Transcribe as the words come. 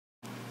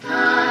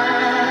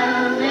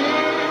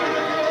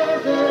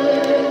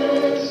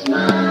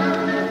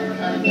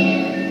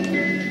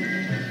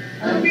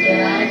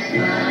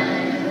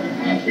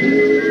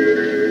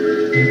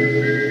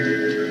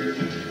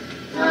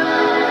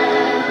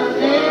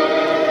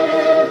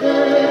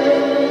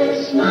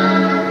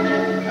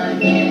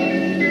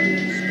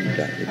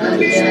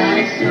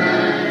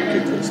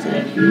Alright.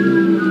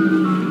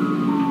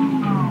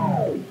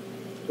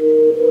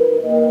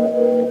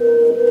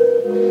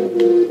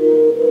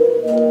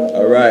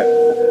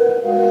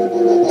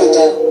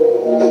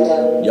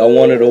 Y'all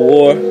wanted a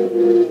war?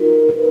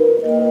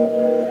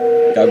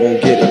 Y'all gonna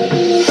get it.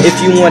 If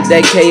you want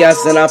that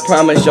chaos, then I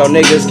promise y'all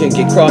niggas can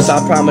get crossed.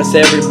 I promise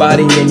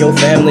everybody in your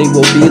family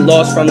will be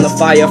lost from the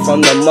fire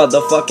from the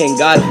motherfucking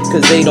God.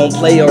 Cause they don't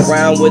play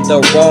around with the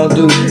wrong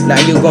dude. Now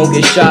you gon'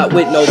 get shot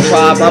with no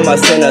problem. I'ma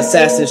send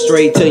assassins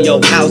straight to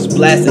your house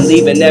blasting,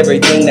 leaving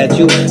everything that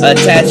you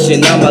attached.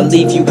 And I'ma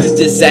leave you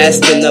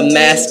disaster,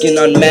 masking,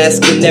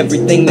 unmasking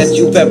everything that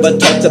you've ever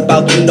talked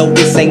about. You know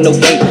this ain't no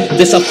game.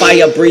 This a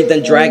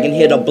fire-breathing dragon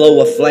here to blow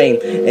a flame.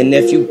 And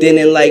if you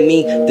didn't like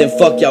me, then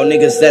fuck y'all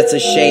niggas, that's a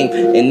shame.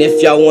 And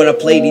if y'all wanna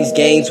play these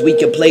games, we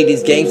can play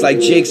these games like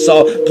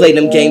Jigsaw. Play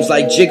them games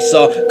like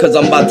Jigsaw, cause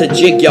I'm about to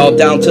jig y'all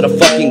down to the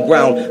fucking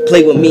ground.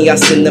 Play with me, I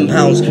send them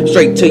hounds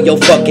straight to your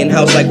fucking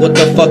house. Like what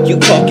the fuck you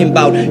talking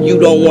about? You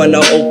don't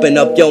wanna open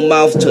up your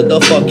mouth to the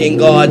fucking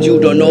God. You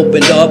done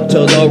opened up to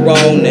the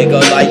wrong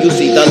nigga. Like you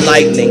see the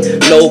lightning,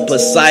 no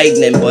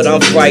Poseidon, but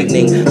I'm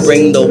frightening.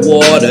 Bring the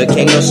water,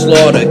 came to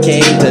slaughter,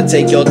 came to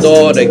take your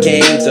daughter,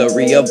 came to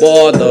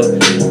re-bother.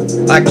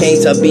 I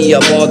came to be a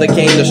bother,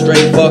 came to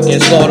straight fucking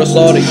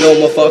slaughter. You're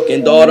my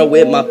fucking daughter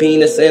with my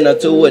penis in her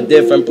to a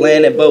different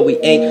planet. But we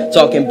ain't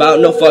talking about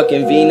no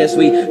fucking Venus,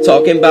 we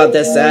talking about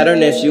that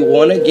Saturn. If you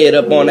wanna get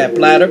up on that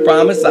platter,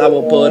 promise I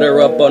will put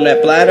her up on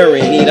that platter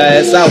and eat her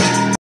ass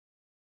out.